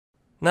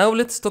Now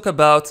let's talk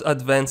about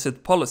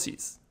advanced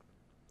policies.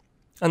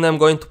 And I'm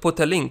going to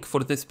put a link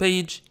for this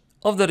page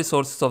of the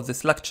resources of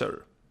this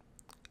lecture.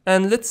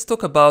 And let's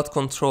talk about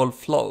control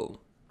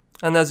flow.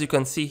 And as you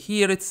can see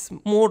here, it's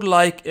more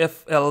like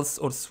if, else,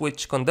 or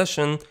switch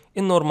condition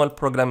in normal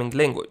programming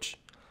language,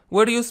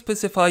 where you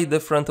specify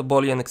different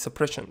Boolean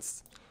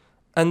expressions.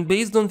 And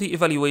based on the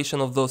evaluation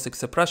of those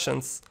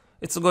expressions,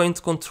 it's going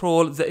to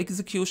control the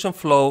execution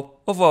flow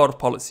of our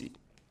policy.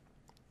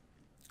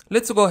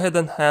 Let's go ahead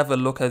and have a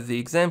look at the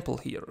example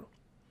here.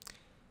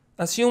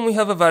 Assume we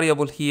have a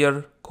variable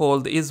here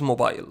called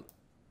isMobile,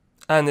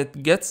 and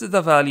it gets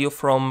the value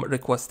from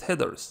request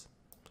headers.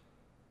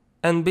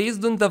 And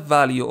based on the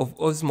value of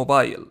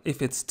isMobile,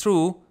 if it's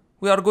true,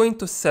 we are going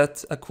to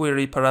set a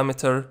query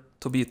parameter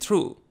to be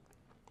true.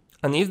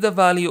 And if the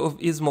value of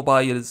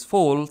isMobile is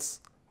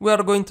false, we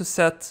are going to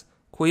set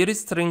query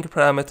string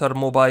parameter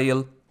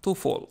mobile to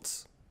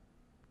false.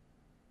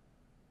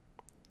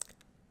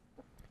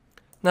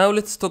 Now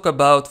let's talk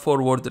about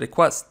forward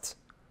request.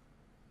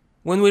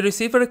 When we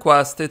receive a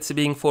request, it's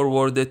being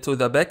forwarded to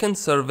the backend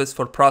service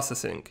for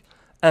processing.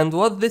 And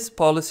what this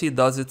policy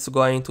does, it's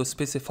going to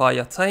specify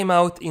a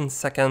timeout in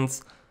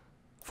seconds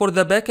for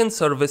the backend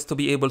service to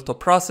be able to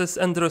process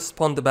and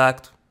respond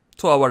back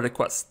to our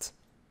request.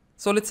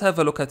 So let's have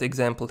a look at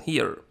example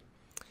here.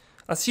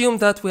 Assume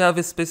that we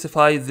have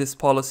specified this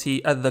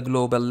policy at the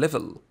global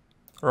level,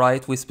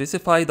 right? We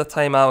specified a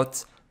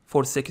timeout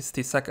for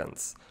 60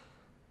 seconds.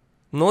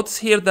 Notice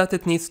here that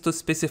it needs to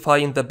specify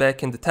in the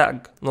backend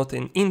tag, not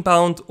in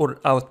inbound or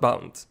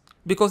outbound,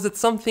 because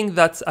it's something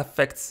that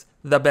affects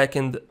the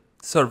backend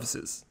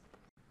services.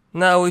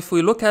 Now, if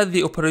we look at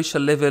the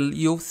operational level,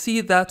 you'll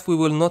see that we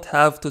will not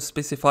have to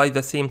specify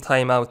the same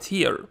timeout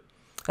here.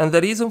 And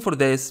the reason for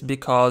this,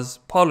 because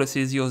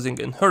policies using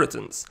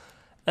inheritance,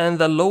 and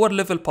the lower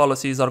level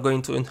policies are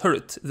going to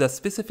inherit the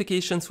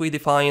specifications we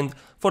defined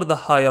for the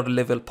higher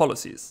level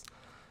policies.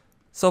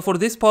 So for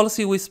this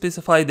policy, we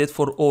specified it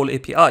for all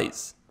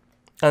APIs.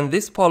 And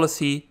this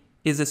policy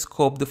is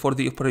scoped for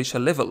the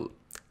operational level.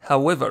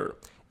 However,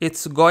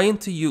 it's going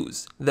to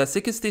use the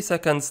 60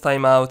 seconds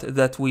timeout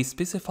that we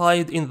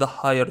specified in the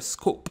higher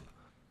scope,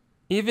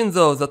 even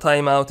though the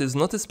timeout is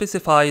not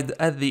specified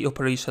at the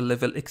operational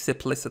level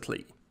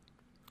explicitly.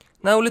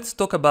 Now let's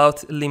talk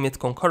about limit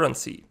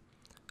concurrency.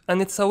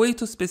 And it's a way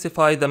to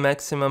specify the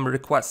maximum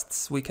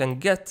requests we can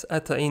get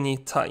at any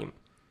time.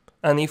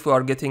 And if we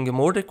are getting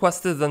more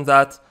requests than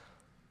that,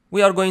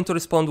 we are going to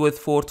respond with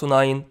 4 to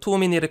 9 too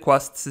many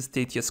requests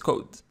status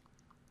code.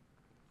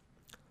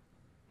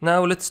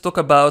 Now let's talk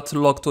about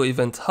log to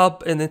event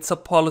hub, and it's a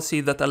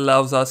policy that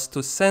allows us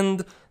to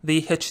send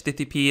the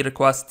HTTP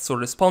requests or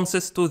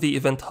responses to the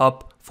event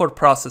hub for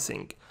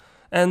processing.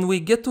 And we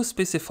get to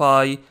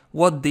specify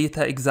what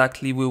data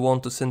exactly we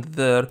want to send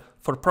there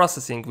for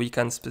processing. We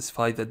can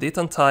specify the date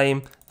and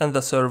time and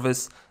the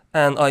service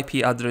and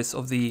IP address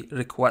of the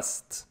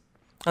request.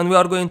 And we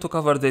are going to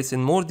cover this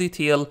in more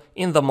detail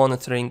in the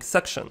monitoring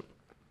section.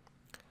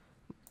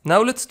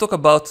 Now let's talk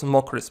about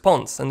mock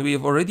response, and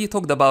we've already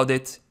talked about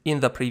it in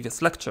the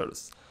previous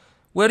lectures,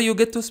 where you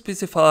get to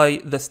specify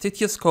the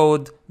status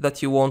code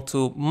that you want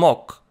to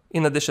mock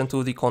in addition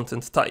to the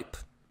content type.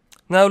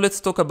 Now let's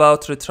talk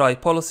about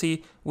retry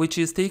policy, which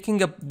is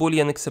taking a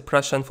Boolean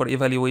expression for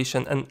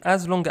evaluation, and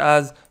as long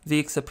as the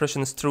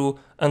expression is true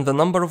and the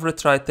number of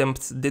retry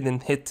attempts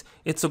didn't hit,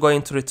 it's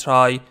going to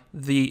retry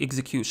the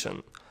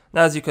execution.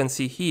 Now, as you can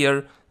see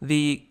here,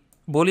 the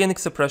Boolean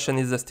expression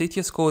is the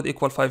status code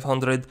equal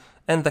 500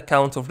 and the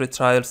count of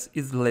retrials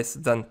is less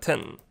than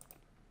 10.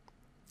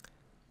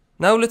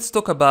 Now let's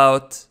talk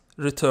about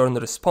return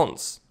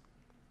response.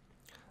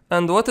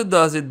 And what it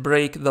does, it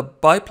breaks the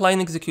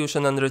pipeline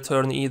execution and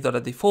return either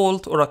a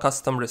default or a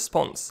custom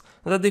response.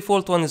 The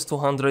default one is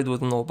 200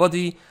 with no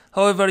body.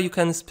 However, you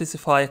can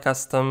specify a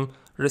custom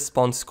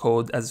response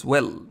code as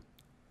well.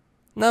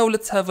 Now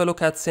let's have a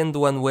look at send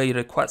one-way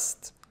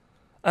request.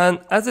 And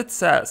as it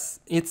says,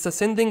 it's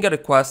sending a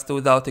request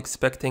without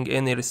expecting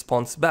any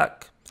response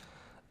back.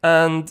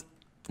 And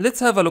let's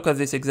have a look at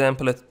this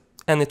example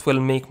and it will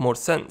make more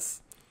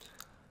sense.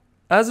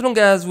 As long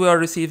as we are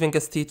receiving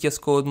a status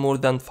code more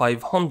than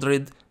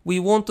 500, we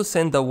want to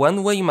send a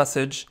one-way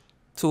message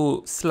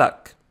to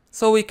Slack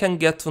so we can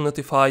get to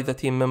notify the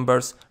team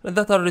members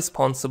that are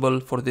responsible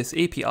for this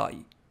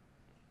API.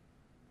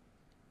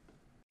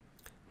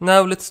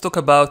 Now let's talk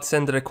about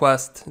send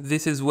request.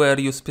 This is where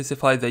you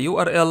specify the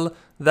URL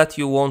that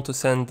you want to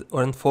send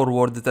and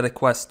forward the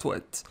request to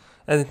it.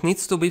 And it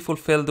needs to be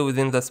fulfilled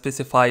within the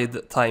specified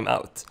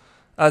timeout.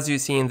 As you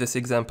see in this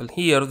example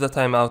here, the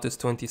timeout is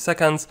 20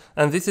 seconds,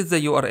 and this is the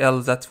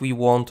URL that we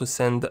want to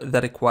send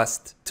the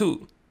request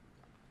to.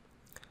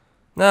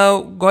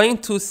 Now, going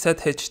to set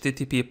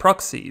HTTP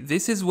proxy.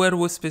 This is where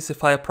we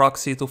specify a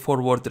proxy to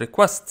forward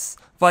requests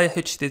via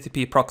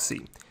HTTP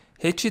proxy.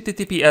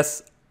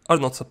 HTTPS are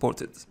not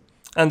supported,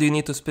 and you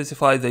need to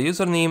specify the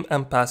username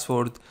and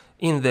password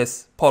in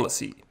this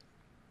policy.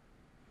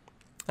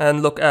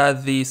 And look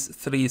at these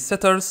three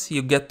setters.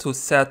 You get to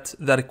set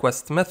the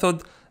request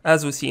method,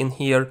 as we see in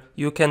here,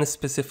 you can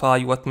specify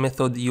what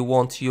method you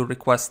want your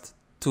request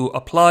to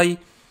apply,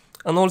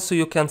 and also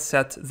you can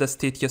set the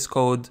status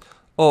code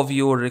of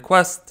your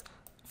request.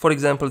 For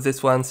example,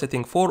 this one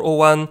setting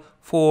 401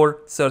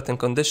 for certain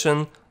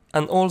condition,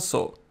 and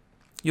also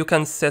you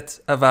can set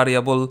a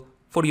variable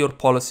for your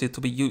policy to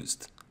be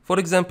used. For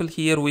example,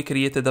 here we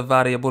created a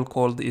variable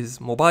called is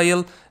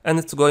mobile, and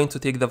it's going to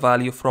take the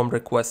value from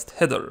request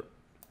header.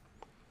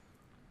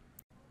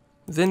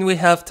 Then we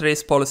have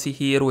trace policy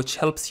here, which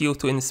helps you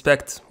to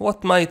inspect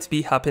what might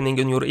be happening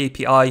in your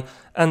API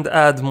and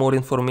add more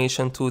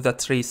information to the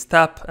trace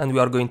tab, and we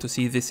are going to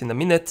see this in a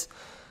minute.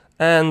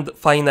 And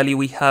finally,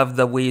 we have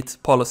the wait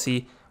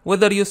policy,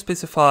 whether you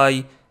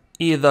specify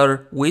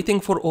either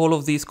waiting for all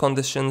of these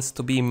conditions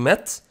to be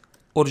met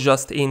or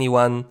just any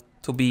one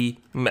to be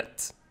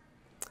met.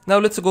 Now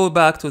let's go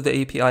back to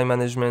the API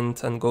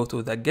management and go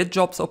to the get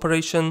jobs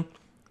operation,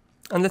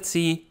 and let's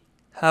see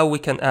how we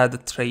can add a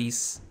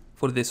trace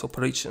for this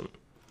operation.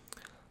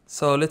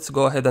 So let's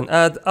go ahead and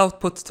add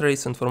output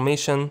trace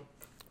information.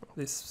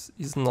 This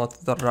is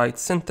not the right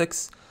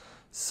syntax.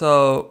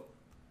 So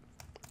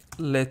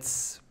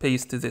let's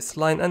paste this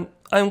line, and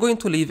I'm going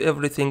to leave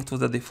everything to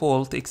the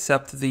default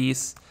except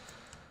these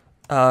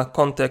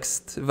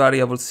context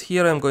variables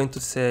here. I'm going to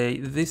say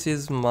this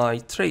is my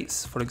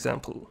trace, for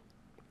example.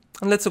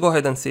 And let's go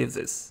ahead and save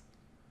this.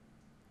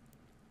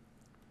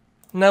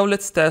 Now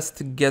let's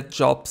test get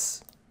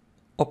jobs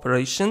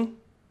operation.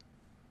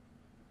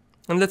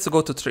 And let's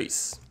go to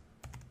trace.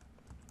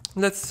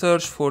 Let's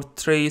search for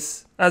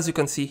trace. As you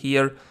can see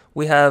here,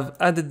 we have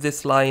added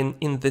this line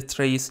in the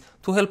trace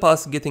to help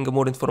us getting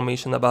more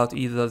information about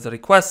either the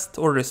request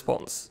or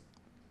response.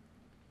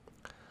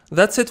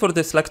 That's it for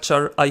this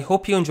lecture. I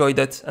hope you enjoyed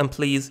it, and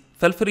please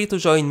feel free to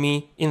join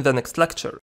me in the next lecture.